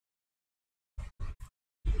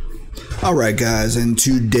All right, guys, in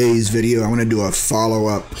today's video, I want to do a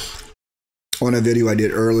follow-up on a video I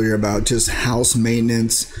did earlier about just house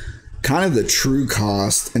maintenance, kind of the true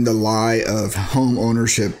cost and the lie of home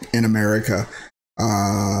ownership in America.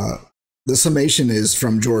 The summation is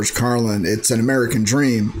from George Carlin. It's an American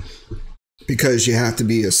dream because you have to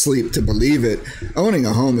be asleep to believe it. Owning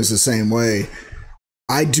a home is the same way.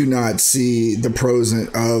 I do not see the pros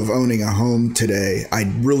of owning a home today. I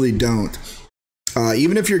really don't.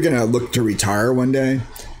 Even if you're going to look to retire one day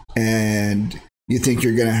and you think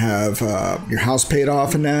you're going to have your house paid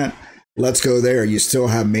off in that, let's go there. You still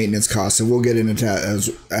have maintenance costs, and we'll get into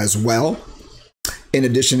that as well. In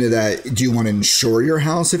addition to that, do you want to insure your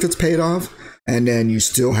house if it's paid off? And then you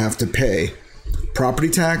still have to pay property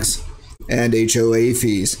tax and HOA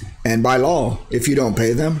fees. And by law, if you don't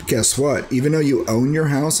pay them, guess what? Even though you own your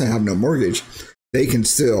house and have no mortgage, they can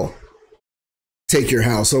still take your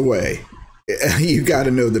house away. You got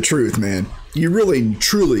to know the truth, man. You really,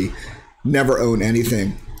 truly never own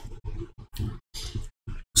anything.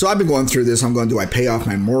 So I've been going through this. I'm going, do I pay off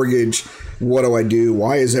my mortgage? What do I do?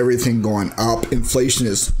 Why is everything going up? Inflation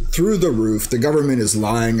is through the roof. The government is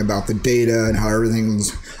lying about the data and how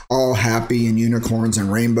everything's all happy and unicorns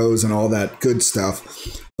and rainbows and all that good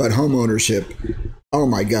stuff. But home ownership, oh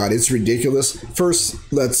my God, it's ridiculous.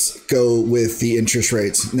 First, let's go with the interest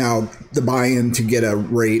rates. Now, the buy-in to get a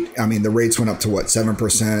rate, I mean, the rates went up to what, 7%,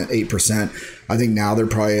 8%. I think now they're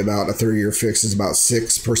probably about a 30-year fix is about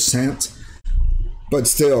 6%. But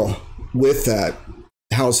still, with that,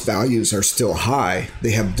 house values are still high.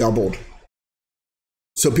 They have doubled.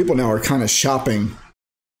 So people now are kind of shopping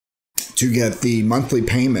to get the monthly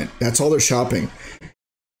payment. That's all they're shopping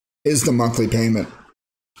is the monthly payment.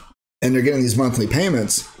 And they're getting these monthly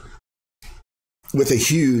payments with a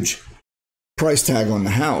huge price tag on the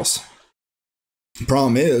house. The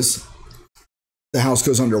problem is the house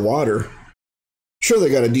goes underwater. Sure, they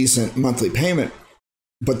got a decent monthly payment,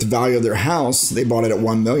 but the value of their house, they bought it at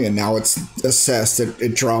 $1 million. Now it's assessed.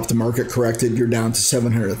 It dropped. The market corrected. You're down to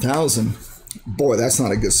 $700,000. Boy, that's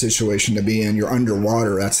not a good situation to be in. You're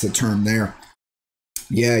underwater. That's the term there.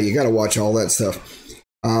 Yeah, you got to watch all that stuff.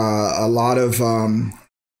 A lot of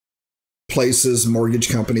places, mortgage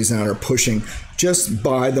companies now are pushing just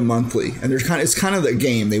buy the monthly, and it's kind of the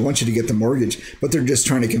game. They want you to get the mortgage, but they're just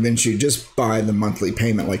trying to convince you just buy the monthly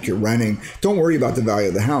payment like you're renting. Don't worry about the value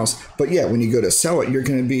of the house. But yeah, when you go to sell it, you're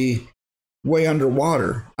going to be way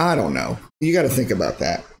underwater. I don't know. You got to think about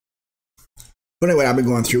that. But anyway, I've been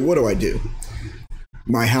going through, what do I do?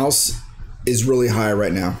 My house is really high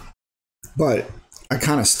right now, but I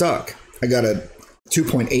kind of stuck. I got a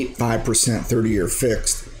 2.85% 30-year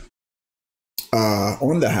fixed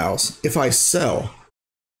on the house. If I sell,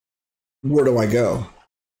 where do I go?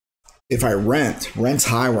 If I rent's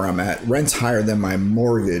high where I'm at. Rent's higher than my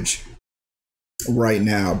mortgage right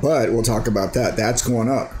now, but we'll talk about that. That's going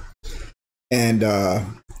up. And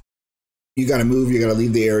you got to move, you got to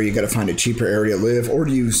leave the area, you got to find a cheaper area to live, or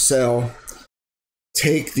do you sell,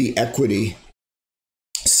 take the equity,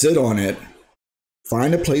 sit on it,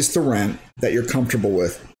 find a place to rent that you're comfortable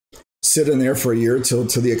with, sit in there for a year till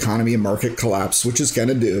the economy and market collapse, which is going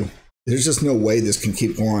to do. There's just no way this can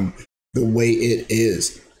keep going the way it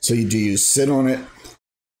is. So you sit on it,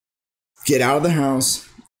 get out of the house,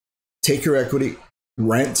 take your equity,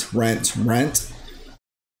 rent,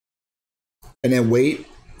 and then wait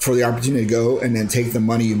for the opportunity to go, and then take the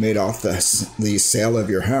money you made off the sale of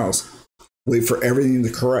your house, wait for everything to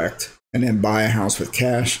correct, and then buy a house with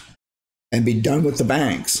cash and be done with the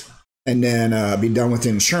banks. And then be done with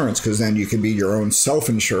insurance, because then you can be your own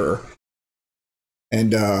self-insurer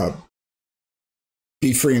and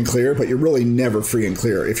be free and clear. But you're really never free and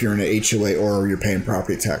clear if you're in an HOA or you're paying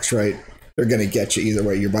property tax, right? They're going to get you either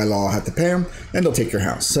way. You by law have to pay them, and they'll take your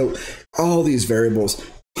house. So all these variables,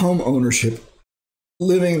 home ownership,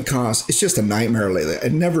 living costs, it's just a nightmare lately.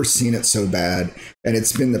 I've never seen it so bad, and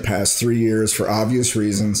it's been the past 3 years for obvious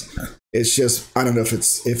reasons. It's just, I don't know if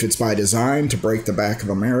it's by design to break the back of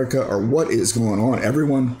America or what is going on.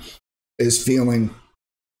 Everyone is feeling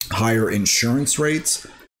higher insurance rates.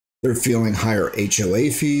 They're feeling higher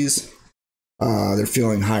HOA fees. They're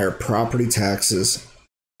feeling higher property taxes.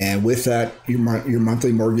 And with that, your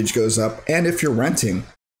monthly mortgage goes up. And if you're renting,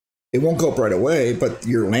 it won't go up right away, but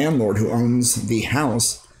your landlord who owns the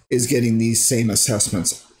house is getting these same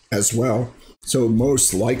assessments as well. So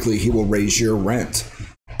most likely he will raise your rent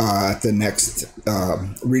at the next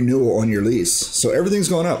renewal on your lease. So everything's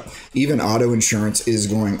going up. Even auto insurance is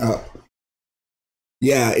going up.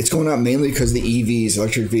 Yeah, it's going up mainly because the EVs,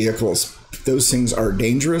 electric vehicles, those things are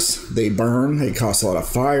dangerous. They burn. They cause a lot of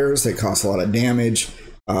fires. They cause a lot of damage.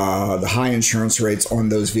 The high insurance rates on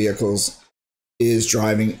those vehicles is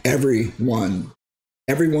driving everyone's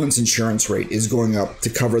insurance rate is going up to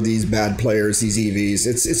cover these bad players, these EVs.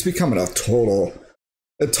 It's becoming a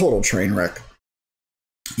total train wreck.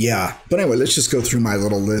 Yeah, but anyway, let's just go through my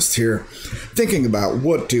little list here. Thinking about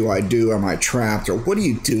what do I do? Am I trapped? Or what do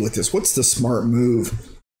you do with this? What's the smart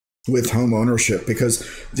move with home ownership? Because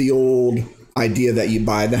the old idea that you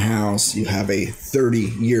buy the house, you have a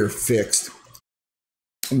 30-year fixed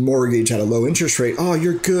mortgage at a low interest rate. Oh,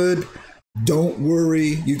 you're good. Don't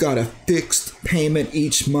worry. You got a fixed payment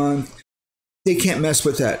each month. They can't mess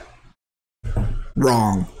with that.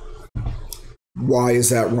 Wrong. Why is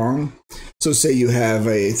that wrong? So say you have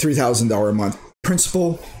a $3,000 a month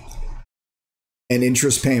principal and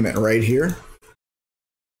interest payment right here.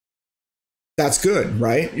 That's good,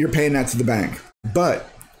 right? You're paying that to the bank. But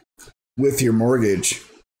with your mortgage,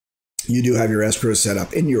 you do have your escrow set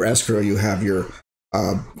up. In your escrow, you have your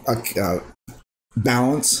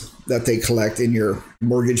balance that they collect in your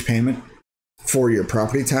mortgage payment for your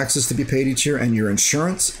property taxes to be paid each year, and your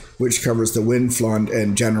insurance, which covers the wind, flood,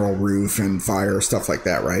 and general roof and fire, stuff like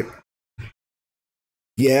that, right?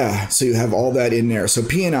 Yeah, so you have all that in there. So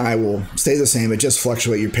P&I will stay the same. It just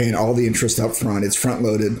fluctuates. You're paying all the interest up front. It's front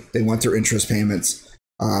loaded. They want their interest payments.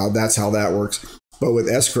 That's how that works. But with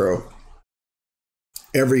escrow,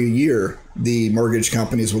 every year, the mortgage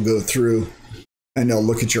companies will go through and they'll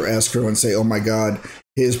look at your escrow and say, oh my God,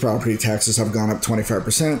 his property taxes have gone up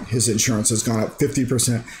 25%. His insurance has gone up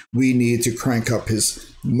 50%. We need to crank up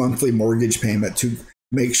his monthly mortgage payment to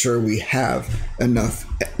make sure we have enough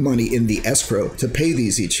money in the escrow to pay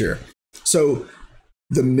these each year. So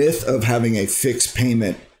the myth of having a fixed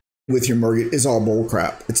payment with your mortgage is all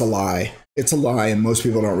bullcrap. It's a lie. It's a lie, and most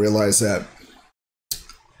people don't realize that.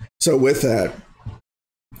 So with that,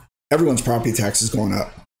 everyone's property tax is going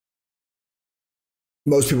up.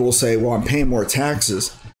 Most people will say, well, I'm paying more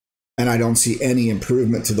taxes and I don't see any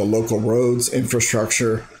improvement to the local roads,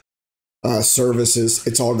 infrastructure, services.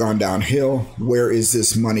 It's all gone downhill. Where is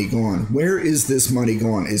this money going? Where is this money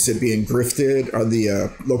going? Is it being grifted? Are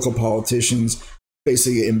the local politicians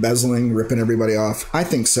basically embezzling, ripping everybody off? I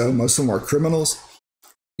think so. Most of them are criminals.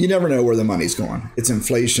 You never know where the money's going. It's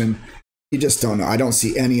inflation. You just don't know. I don't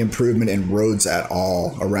see any improvement in roads at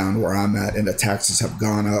all around where I'm at, and the taxes have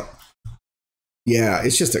gone up. Yeah,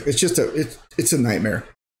 it's a nightmare.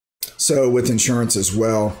 So with insurance as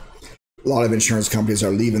well, a lot of insurance companies are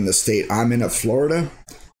leaving the state. I'm in Florida,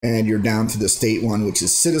 and you're down to the state one, which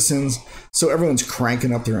is Citizens. So everyone's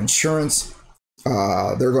cranking up their insurance.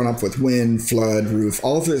 They're going up with wind, flood, roof.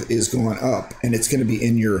 All of it is going up, and it's going to be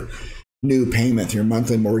in your new payment, your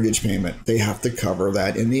monthly mortgage payment. They have to cover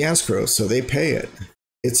that in the escrow, so they pay it.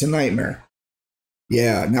 It's a nightmare.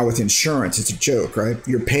 Yeah, now with insurance, it's a joke, right?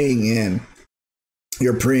 You're paying in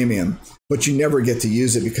your premium, but you never get to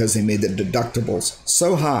use it because they made the deductibles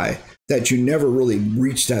so high that you never really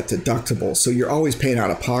reach that deductible. So you're always paying out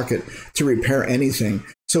of pocket to repair anything.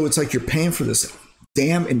 So it's like you're paying for this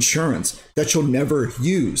damn insurance that you'll never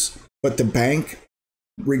use. But the bank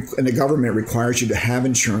and the government requires you to have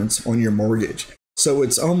insurance on your mortgage. So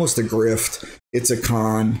it's almost a grift. It's a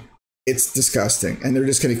con. It's disgusting. And they're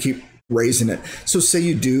just going to keep raising it. So say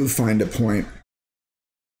you do find a point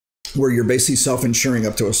where you're basically self-insuring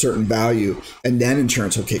up to a certain value, and then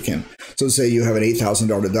insurance will kick in. So say you have an $8,000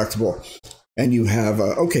 deductible and you have,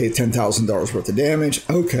 $10,000 worth of damage.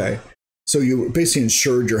 Okay. So you basically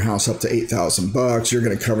insured your house up to $8,000. You're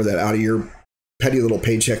going to cover that out of your petty little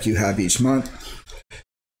paycheck you have each month.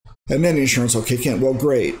 And then insurance will kick in. Well,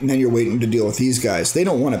 great. And then you're waiting to deal with these guys. They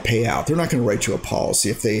don't want to pay out. They're not going to write you a policy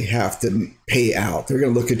if they have to pay out. They're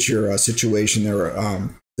going to look at your situation,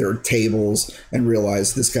 their tables, and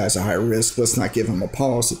realize this guy's a high risk. Let's not give him a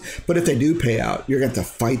policy. But if they do pay out, you're going to have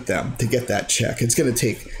to fight them to get that check. It's going to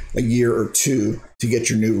take a year or two to get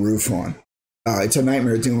your new roof on. It's a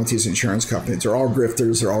nightmare dealing with these insurance companies. They're all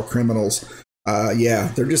grifters. They're all criminals. Yeah,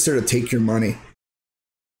 they're just there to take your money.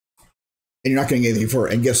 And you're not going to get anything for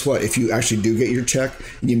it. And guess what? If you actually do get your check,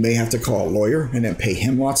 you may have to call a lawyer and then pay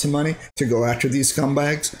him lots of money to go after these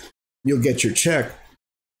scumbags. You'll get your check.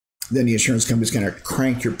 Then the insurance company is going to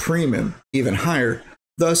crank your premium even higher,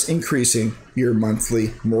 thus increasing your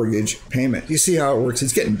monthly mortgage payment. You see how it works?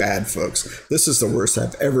 It's getting bad, folks. This is the worst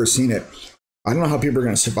I've ever seen it. I don't know how people are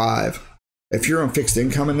going to survive. If you're on fixed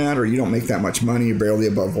income in that, or you don't make that much money, you're barely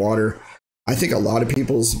above water, I think a lot of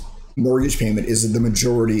people's mortgage payment is the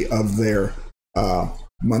majority of their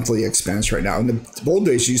monthly expense right now. In the old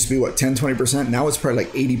days, it used to be, 10-20%? Now it's probably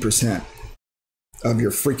like 80% of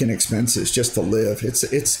your freaking expenses just to live.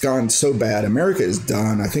 It's gone so bad. America is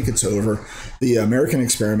done. I think it's over. The American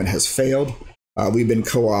experiment has failed. We've been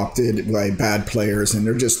co-opted by bad players, and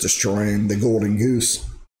they're just destroying the golden goose.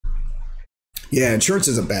 Yeah, insurance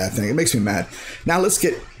is a bad thing. It makes me mad. Now let's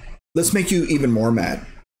make you even more mad.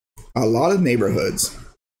 A lot of neighborhoods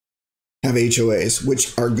have HOAs,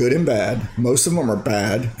 which are good and bad. Most of them are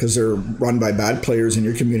bad because they're run by bad players in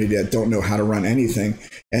your community that don't know how to run anything.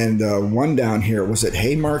 And one down here, was it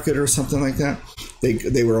Haymarket or something like that?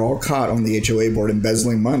 They were all caught on the HOA board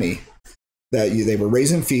embezzling money. They were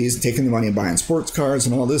raising fees, taking the money and buying sports cars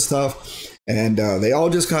and all this stuff. And they all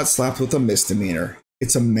just got slapped with a misdemeanor.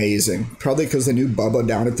 It's amazing. Probably because they knew Bubba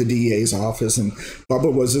down at the DA's office, and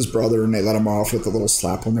Bubba was his brother, and they let him off with a little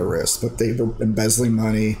slap on their wrist. But they were embezzling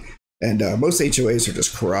money. And most HOAs are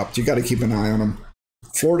just corrupt. You got to keep an eye on them.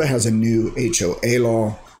 Florida has a new HOA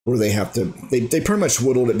law where they pretty much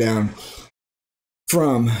whittled it down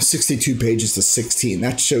from 62 pages to 16.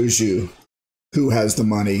 That shows you who has the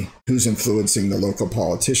money, who's influencing the local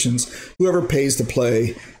politicians. Whoever pays to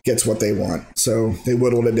play gets what they want. So they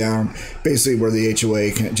whittled it down basically where the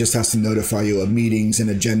HOA just has to notify you of meetings and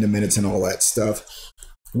agenda minutes and all that stuff.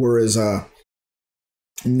 Whereas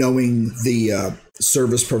knowing the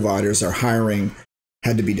service providers are hiring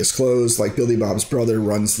had to be disclosed. Like Billy Bob's brother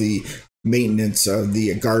runs the maintenance of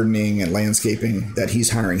the gardening and landscaping that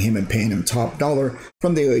he's hiring him and paying him top dollar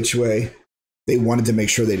from the HOA. They wanted to make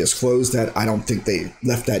sure they disclosed that. I don't think they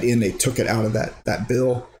left that in. They took it out of that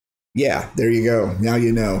bill. Yeah, there you go. Now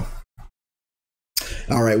you know.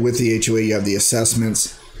 All right, with the HOA, you have the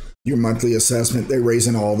assessments, your monthly assessment. They're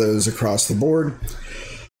raising all those across the board.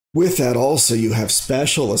 With that, also, you have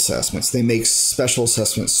special assessments. They make special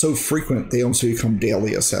assessments so frequent, they almost become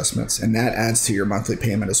daily assessments, and that adds to your monthly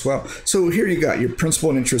payment as well. So here you got your principal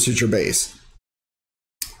and interest is your base,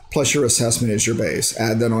 plus your assessment is your base.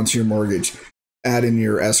 Add that onto your mortgage. Add in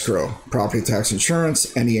your escrow, property tax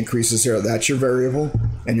insurance, any increases there, that's your variable,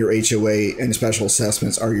 and your HOA and special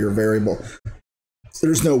assessments are your variable.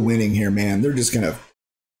 There's no winning here, man. They're just going to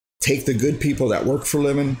take the good people that work for a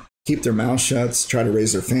living, keep their mouths shut, try to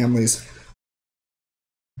raise their families,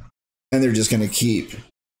 and they're just going to keep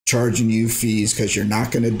charging you fees because you're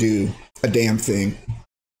not going to do a damn thing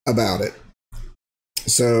about it.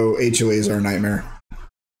 So HOAs are a nightmare.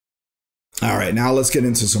 All right, now let's get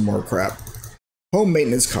into some more crap. Home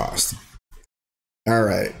maintenance cost. All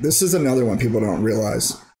right, this is another one people don't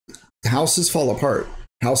realize. Houses fall apart.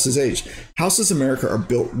 Houses age. Houses in America are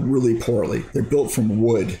built really poorly. They're built from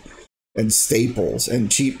wood and staples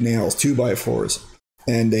and cheap nails, 2x4s.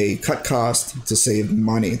 And they cut costs to save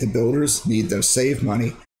money. The builders need to save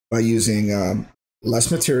money by using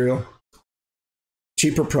less material,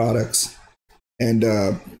 cheaper products, and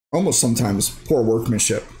almost sometimes poor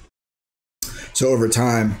workmanship. So over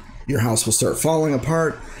time, your house will start falling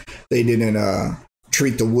apart. They didn't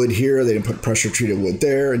treat the wood here. They didn't put pressure treated wood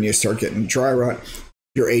there, and you start getting dry rot.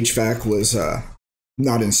 Your HVAC was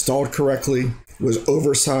not installed correctly, was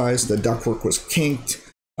oversized. The ductwork was kinked.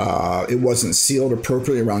 It wasn't sealed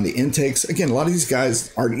appropriately around the intakes. Again, a lot of these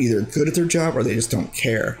guys aren't either good at their job or they just don't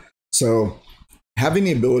care. So having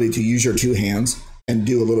the ability to use your two hands and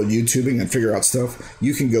do a little YouTubing and figure out stuff,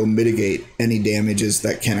 you can go mitigate any damages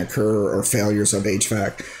that can occur or failures of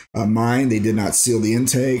HVAC. Mine, they did not seal the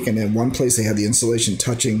intake, and in one place they had the insulation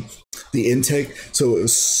touching the intake, so it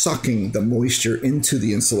was sucking the moisture into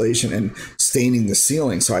the insulation and staining the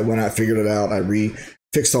ceiling. So I went out, figured it out, I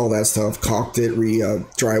fixed all that stuff, caulked it,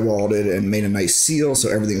 drywalled it, and made a nice seal, so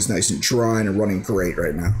everything's nice and dry and running great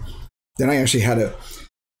right now. Then I actually had a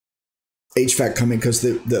HVAC come in because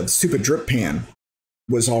the stupid drip pan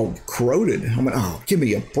was all corroded. I'm like, oh, give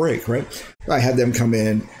me a break, right? I had them come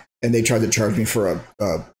in and they tried to charge me for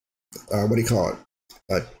a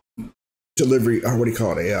delivery,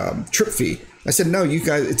 or a trip fee. I said, no, you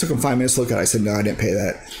guys, it took them 5 minutes to look at it. I said, no, I didn't pay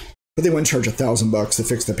that. But they wouldn't charge $1,000 to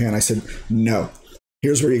fix the pan. I said, no,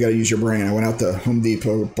 here's where you got to use your brain. I went out to Home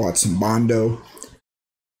Depot, bought some Bondo,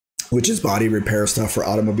 which is body repair stuff for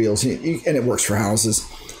automobiles, and it works for houses.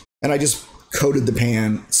 And I just coated the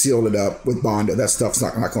pan, sealed it up with Bondo. That stuff's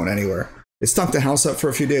not going anywhere. It stunk the house up for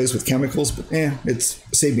a few days with chemicals, but it's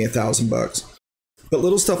saved me $1,000. But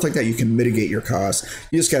little stuff like that, you can mitigate your costs.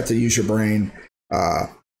 You just got to use your brain.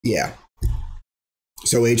 Yeah.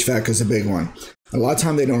 So HVAC is a big one. A lot of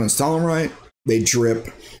time they don't install them right. They drip.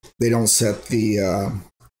 They don't set the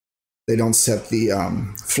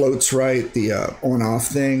floats right, the on-off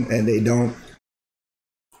thing, and they don't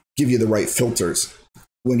give you the right filters.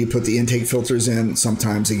 When you put the intake filters in,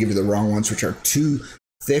 sometimes they give you the wrong ones, which are too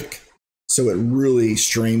thick. So it really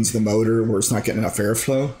strains the motor where it's not getting enough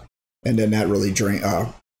airflow. And then that really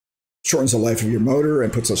shortens the life of your motor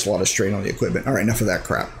and puts a lot of strain on the equipment. All right, enough of that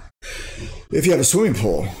crap. If you have a swimming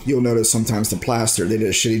pool, you'll notice sometimes the plaster, they did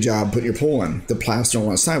a shitty job putting your pool in. The plaster on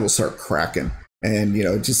one side will start cracking. And, you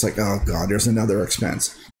know, just like, oh God, there's another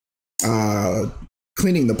expense.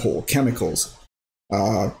 Cleaning the pool, chemicals.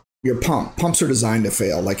 Your pumps are designed to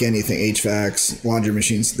fail, like anything. HVACs, laundry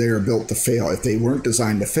machines, they are built to fail. If they weren't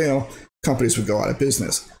designed to fail, companies would go out of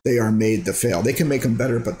business. They are made to fail. They can make them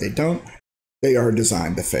better, but they don't. They are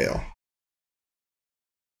designed to fail.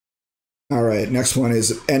 All right, next one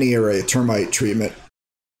is any area termite treatment.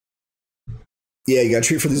 Yeah, you got to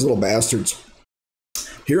treat for these little bastards.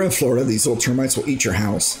 Here in Florida, these little termites will eat your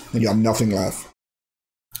house, and you'll have nothing left.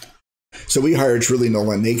 So we hired Truly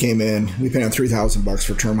Nolan. They came in. We paid them $3,000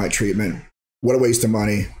 for termite treatment. What a waste of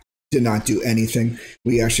money. Did not do anything.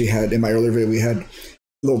 We actually had, in my earlier video, we had a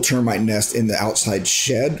little termite nest in the outside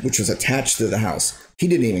shed, which was attached to the house. He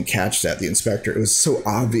didn't even catch that, the inspector. It was so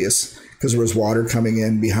obvious because there was water coming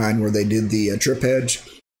in behind where they did the drip edge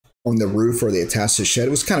on the roof where they attached the shed.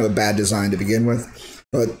 It was kind of a bad design to begin with,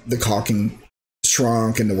 but the caulking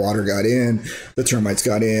shrunk and the water got in. The termites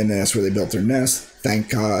got in, and that's where they built their nest. Thank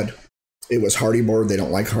God. It was hardy board. They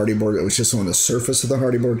don't like hardy board. It was just on the surface of the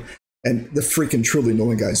hardy board. And the freaking Truly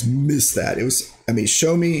Nolan guys missed that. It was, I mean,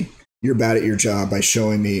 show me you're bad at your job by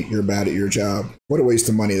showing me you're bad at your job. What a waste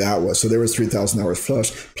of money that was. So there was $3,000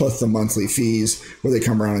 flush, plus the monthly fees where they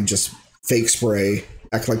come around and just fake spray,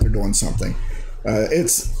 act like they're doing something.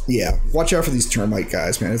 Yeah, watch out for these termite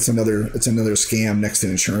guys, man. It's another scam next to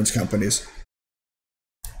insurance companies.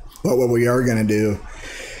 But what we are going to do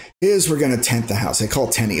is we're going to tent the house. They call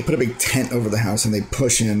it tenting. You put a big tent over the house and they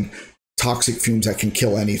push in toxic fumes that can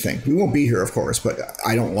kill anything. We won't be here, of course, but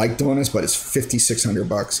I don't like doing this, but it's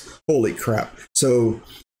 $5,600. Holy crap. So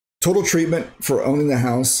total treatment for owning the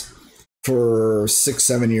house for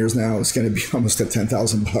 6-7 years now is going to be almost at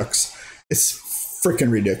 $10,000. It's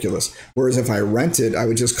freaking ridiculous. Whereas if I rented, I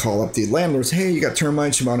would just call up the landlords. Hey, you got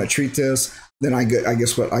termites. You want to treat this? Then I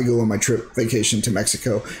guess what? I go on my trip vacation to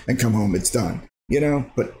Mexico and come home. It's done. You know,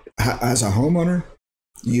 but as a homeowner,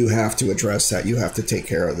 you have to address that. You have to take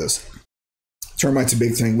care of this. Termite's a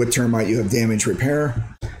big thing. With termite, you have damage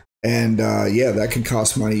repair. And yeah, that can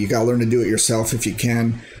cost money. You got to learn to do it yourself if you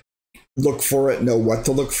can. Look for it, know what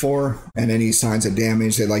to look for, and any signs of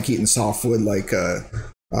damage. They like eating softwood, like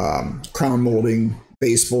crown molding,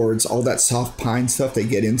 baseboards, all that soft pine stuff they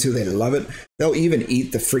get into. They love it. They'll even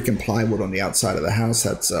eat the freaking plywood on the outside of the house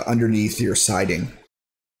that's underneath your siding.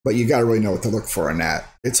 But you got to really know what to look for in that.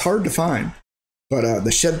 It's hard to find. But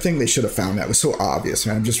the shed thing, they should have found that. It was so obvious,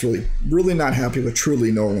 man. I'm just really not happy with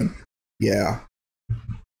Truly Nolan. Yeah.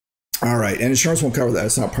 All right. And insurance won't cover that.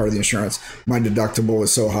 It's not part of the insurance. My deductible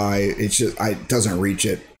is so high, it doesn't reach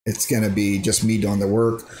it. It's going to be just me doing the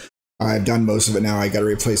work. I've done most of it now. I got to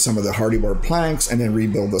replace some of the hardy board planks and then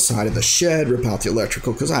rebuild the side of the shed, rip out the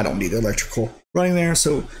electrical because I don't need the electrical running there.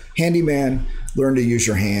 So handyman, learn to use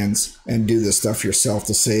your hands and do this stuff yourself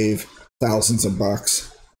to save thousands of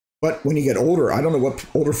bucks. But when you get older, I don't know what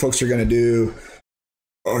older folks are going to do,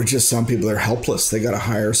 or just some people are helpless. They got to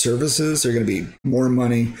hire services. They're going to be more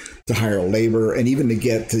money to hire labor and even to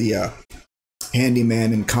get the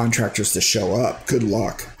handyman and contractors to show up. Good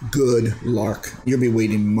luck. Good luck. You'll be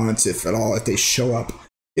waiting months, if at all, if they show up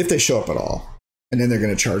at all. And then they're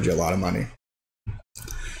going to charge you a lot of money.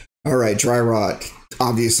 All right, dry rot.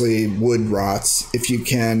 Obviously, wood rots. If you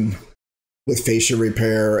can, with fascia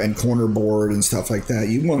repair and corner board and stuff like that,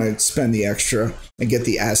 you want to spend the extra and get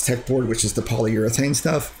the Aztec board, which is the polyurethane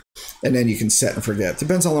stuff. And then you can set and forget.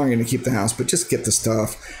 Depends how long you're going to keep the house, but just get the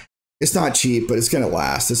stuff. It's not cheap, but it's going to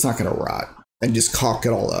last. It's not going to rot. And just caulk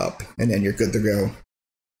it all up, and then you're good to go.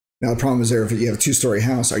 Now, the problem is there, if you have a 2-story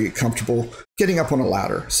house, are you comfortable getting up on a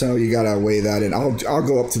ladder? So you got to weigh that in. I'll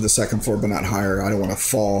go up to the second floor, but not higher. I don't want to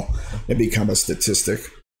fall and become a statistic.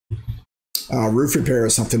 Roof repair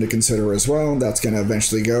is something to consider as well. That's going to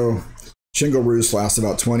eventually go. Shingle roofs last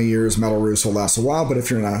about 20 years. Metal roofs will last a while, but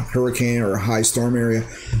if you're in a hurricane or a high storm area,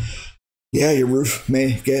 yeah, your roof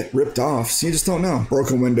may get ripped off. So you just don't know.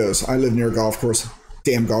 Broken windows. I live near a golf course.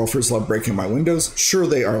 Damn golfers love breaking my windows. Sure,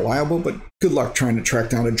 they are liable, but good luck trying to track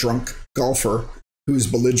down a drunk golfer who's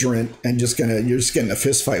belligerent and you're just getting a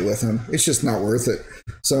fist fight with him. It's just not worth it.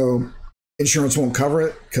 So insurance won't cover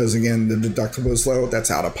it because, again, the deductible is low. That's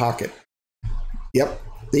out of pocket. Yep.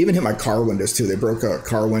 They even hit my car windows too. They broke a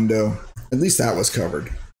car window. At least that was covered.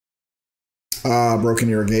 Broken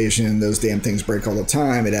irrigation. Those damn things break all the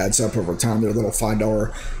time. It adds up over time. They're little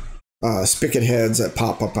 $5 spigot heads that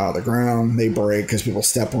pop up out of the ground. They break because people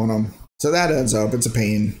step on them. So that adds up. It's a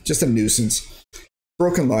pain. Just a nuisance.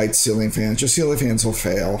 Broken lights, ceiling fans. Your ceiling fans will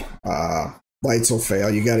fail. Lights will fail.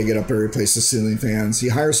 You got to get up and replace the ceiling fans. You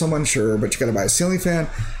hire someone, sure, but you got to buy a ceiling fan.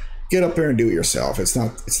 get up there and do it yourself. It's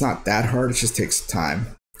not that hard. It just takes time.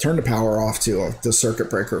 Turn the power off to the circuit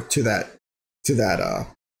breaker to that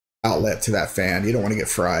outlet, to that fan. You don't want to get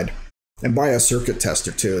fried. And buy a circuit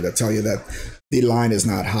tester too that tell you that the line is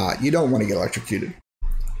not hot. You don't want to get electrocuted.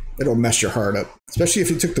 It'll mess your heart up, especially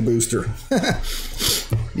if you took the booster.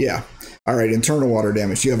 Yeah. All right, internal water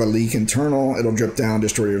damage. You have a leak internal, it'll drip down,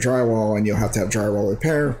 destroy your drywall, and you'll have to have drywall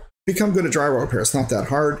repair. Become good at drywall repair. It's not that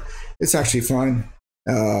hard. It's actually fun.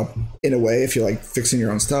 In a way, if you like fixing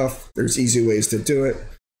your own stuff, there's easy ways to do it.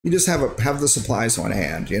 You just have the supplies on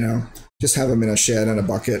hand, you know? Just have them in a shed, in a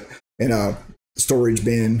bucket, in a storage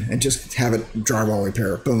bin, and just have it drywall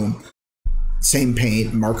repair. Boom. Same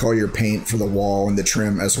paint, mark all your paint for the wall and the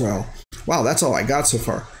trim as well. Wow, that's all I got so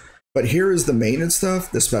far. But here is the maintenance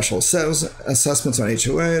stuff, the special assessments on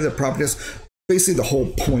HOA, the properties. Basically, the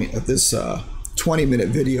whole point of this 20-minute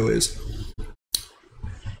video is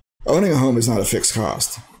owning a home is not a fixed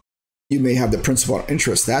cost. You may have the principal and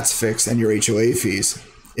interest, that's fixed, and your HOA fees.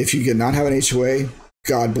 If you not have an HOA,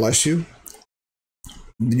 God bless you.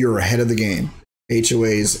 You're ahead of the game.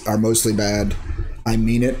 HOAs are mostly bad. I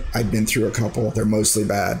mean it. I've been through a couple. They're mostly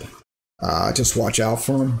bad. Just watch out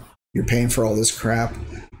for them. You're paying for all this crap.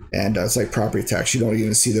 And it's like property tax. You don't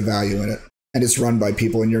even see the value in it. And it's run by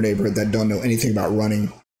people in your neighborhood that don't know anything about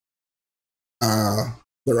running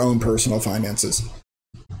their own personal finances.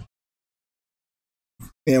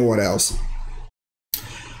 And what else?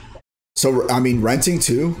 So, I mean, renting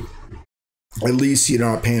too. At least you're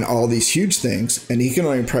not paying all these huge things. And you can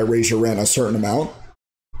only probably raise your rent a certain amount.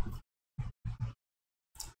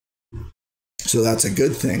 So that's a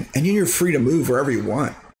good thing. And you're free to move wherever you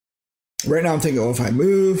want. Right now I'm thinking, oh, if I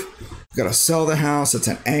move, I've got to sell the house. It's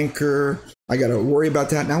an anchor. I got to worry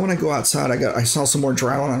about that. Now when I go outside, I saw some more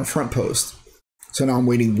drywall on a front post. So now I'm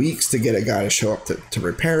waiting weeks to get a guy to show up to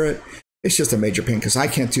repair it. It's just a major pain because I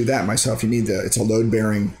can't do that myself. It's a load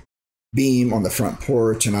bearing beam on the front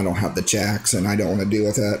porch and I don't have the jacks and I don't want to deal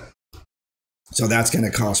with that. So that's going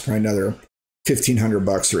to cost probably another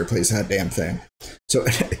 $1,500 to replace that damn thing. So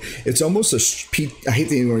it's almost I hate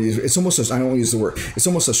the word. It's almost I don't use the word. It's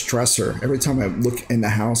almost a stressor. Every time I look in the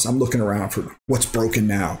house, I'm looking around for what's broken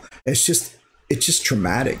now. It's just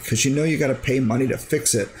traumatic because you got to pay money to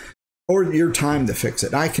fix it or your time to fix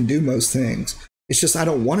it. I can do most things. It's just I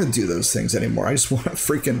don't want to do those things anymore. I just want to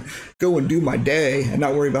freaking go and do my day and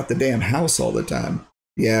not worry about the damn house all the time.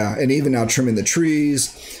 Yeah, and even now trimming the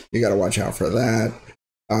trees, you got to watch out for that.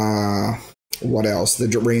 What else? The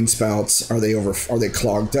rain spouts, are they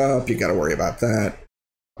clogged up? You got to worry about that.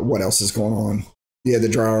 What else is going on? Yeah, the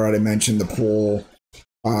drywall I mentioned, the pool,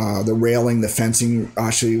 the railing, the fencing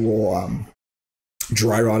actually will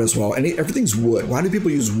dry rot as well. And everything's wood. Why do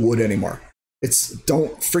people use wood anymore?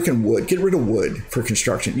 Don't freaking wood. Get rid of wood for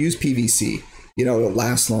construction. Use PVC. It'll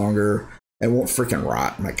last longer and won't freaking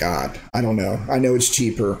rot. My God, I don't know. I know it's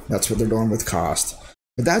cheaper. That's what they're doing with cost.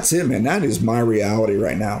 But that's it, man. That is my reality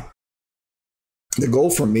right now. The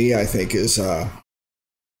goal for me, I think, is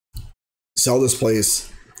sell this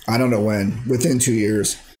place. I don't know when. Within 2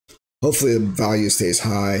 years. Hopefully the value stays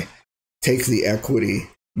high. Take the equity.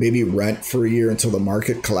 Maybe rent for a year until the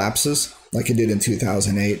market collapses, like it did in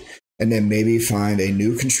 2008. And then maybe find a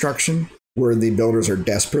new construction where the builders are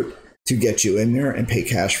desperate to get you in there and pay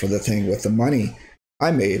cash for the thing with the money I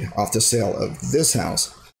made off the sale of this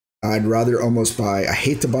house. I'd rather almost I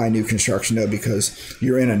hate to buy new construction though, because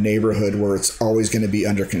you're in a neighborhood where it's always going to be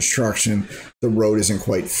under construction. The road isn't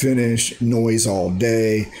quite finished, noise all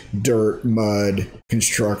day, dirt, mud,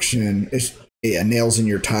 construction, nails in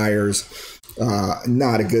your tires.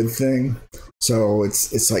 Not a good thing. So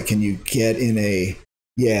it's like, can you get in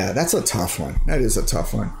that's a tough one. That is a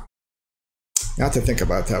tough one. I have to think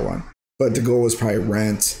about that one. But the goal is probably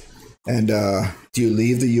rent. And do you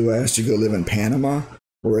leave the U.S.? Do you go live in Panama,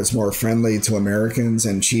 where it's more friendly to Americans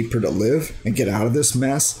and cheaper to live and get out of this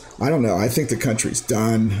mess? I don't know. I think the country's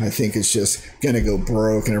done. I think it's just going to go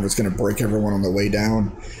broke and everyone's going to break everyone on the way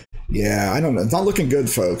down. Yeah, I don't know. It's not looking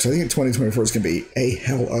good, folks. I think 2024 is going to be a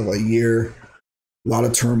hell of a year. A lot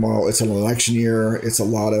of turmoil. It's an election year. It's a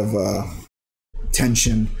lot of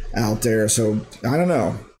tension out there. So I don't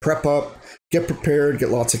know. Prep up, get prepared, get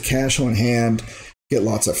lots of cash on hand, get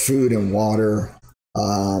lots of food and water,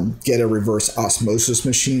 get a reverse osmosis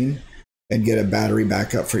machine and get a battery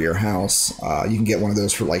backup for your house. You can get one of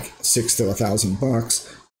those for like $600 to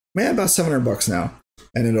 $1,000. Man, about $700 now.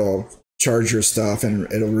 And it'll charge your stuff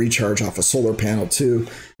and it'll recharge off a solar panel too,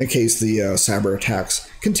 in case the cyber attacks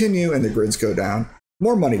continue and the grids go down.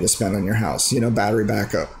 More money to spend on your house, battery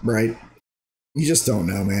backup, right? You just don't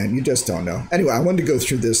know, man. You just don't know. Anyway, I wanted to go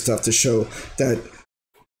through this stuff to show that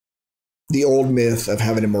the old myth of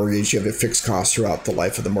having a mortgage, you have a fixed cost throughout the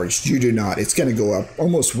life of the mortgage. You do not. It's going to go up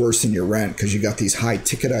almost worse than your rent because you got these high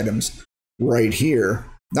ticket items right here.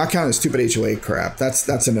 Not counting stupid HOA crap.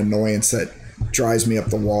 That's an annoyance that drives me up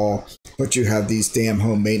the wall. But you have these damn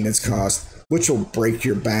home maintenance costs, which will break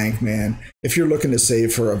your bank, man. If you're looking to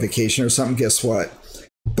save for a vacation or something, guess what?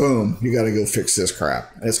 Boom, you got to go fix this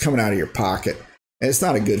crap. And it's coming out of your pocket. And it's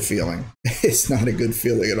not a good feeling. It's not a good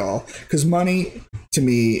feeling at all. Because money, to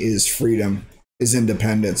me, is freedom, is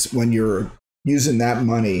independence. When you're using that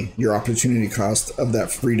money, your opportunity cost of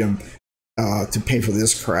that freedom to pay for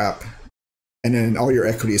this crap, and then all your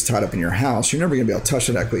equity is tied up in your house, you're never going to be able to touch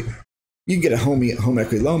that equity. You can get a home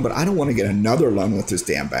equity loan, but I don't want to get another loan with this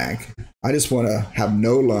damn bank. I just want to have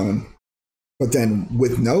no loan. But then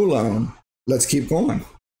with no loan, let's keep going.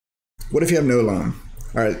 What if you have no loan?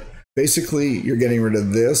 All right. Basically, you're getting rid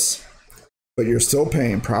of this, but you're still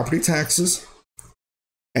paying property taxes.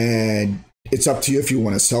 And it's up to you if you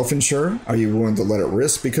want to self-insure. Are you willing to let it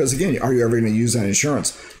risk? Because again, are you ever going to use that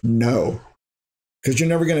insurance? No. Because you're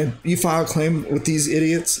never going to, you file a claim with these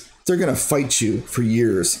idiots, they're going to fight you for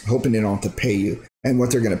years, hoping they don't have to pay you. And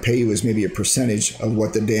what they're going to pay you is maybe a percentage of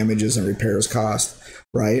what the damages and repairs cost,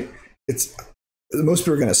 right? Most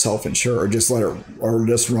people are going to self-insure or just let it, or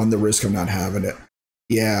just run the risk of not having it.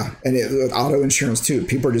 Yeah, and with auto insurance too,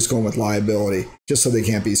 people are just going with liability just so they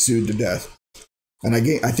can't be sued to death. And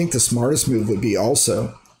I think the smartest move would be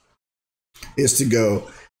also is to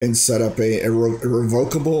go and set up a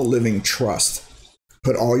irrevocable living trust.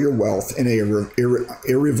 Put all your wealth in a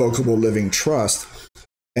irrevocable living trust,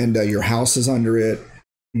 and your house is under it,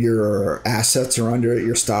 your assets are under it,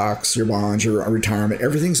 your stocks, your bonds, your retirement,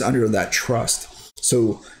 everything's under that trust.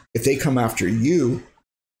 So if they come after you,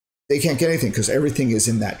 they can't get anything because everything is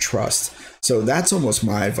in that trust. So that's almost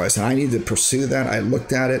my advice. And I need to pursue that. I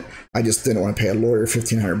looked at it. I just didn't want to pay a lawyer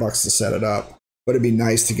 $1,500 to set it up. But it'd be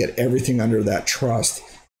nice to get everything under that trust.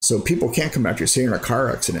 So people can't come after you, say you're in a car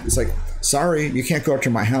accident. It's like, sorry, you can't go after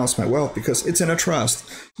my house, my wealth, because it's in a trust.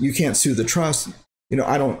 You can't sue the trust. You know,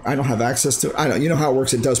 I don't have access to it. I don't, you know how it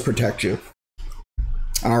works. It does protect you.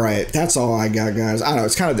 All right. That's all I got, guys. I know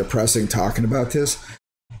it's kind of depressing talking about this.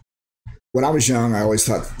 When I was young, I always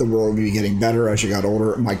thought the world would be getting better as you got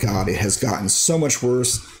older. My God, it has gotten so much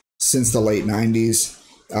worse since the late 90s.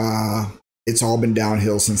 It's all been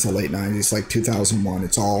downhill since the late 90s, like 2001.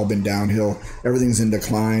 It's all been downhill. Everything's in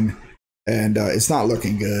decline, and it's not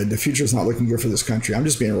looking good. The future's not looking good for this country. I'm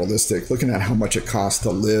just being realistic, looking at how much it costs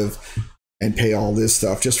to live and pay all this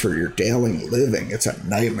stuff just for your daily living. It's a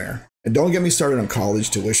nightmare. And don't get me started on college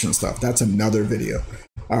tuition stuff. That's another video.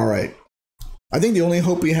 All right. I think the only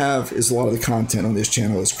hope we have is a lot of the content on this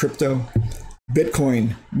channel is crypto.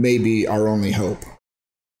 Bitcoin may be our only hope.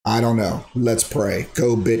 I don't know. Let's pray.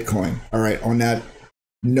 Go Bitcoin. All right. On that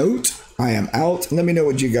note, I am out. Let me know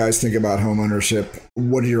what you guys think about homeownership.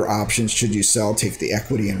 What are your options? Should you sell, take the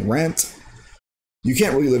equity and rent? You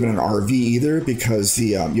can't really live in an RV either because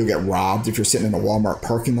you'll get robbed if you're sitting in a Walmart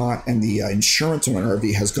parking lot, and the insurance on an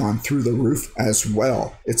RV has gone through the roof as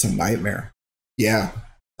well. It's a nightmare. Yeah.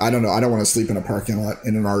 I don't know. I don't want to sleep in a parking lot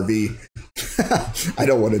in an RV. I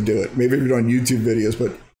don't want to do it. Maybe if you're doing YouTube videos,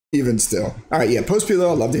 but even still. All right. Yeah. Post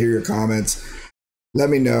below. I'd love to hear your comments. Let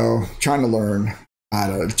me know. Trying to learn. I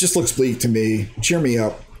don't know. It just looks bleak to me. Cheer me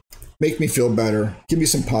up. Make me feel better. Give me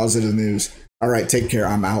some positive news. All right. Take care.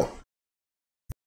 I'm out.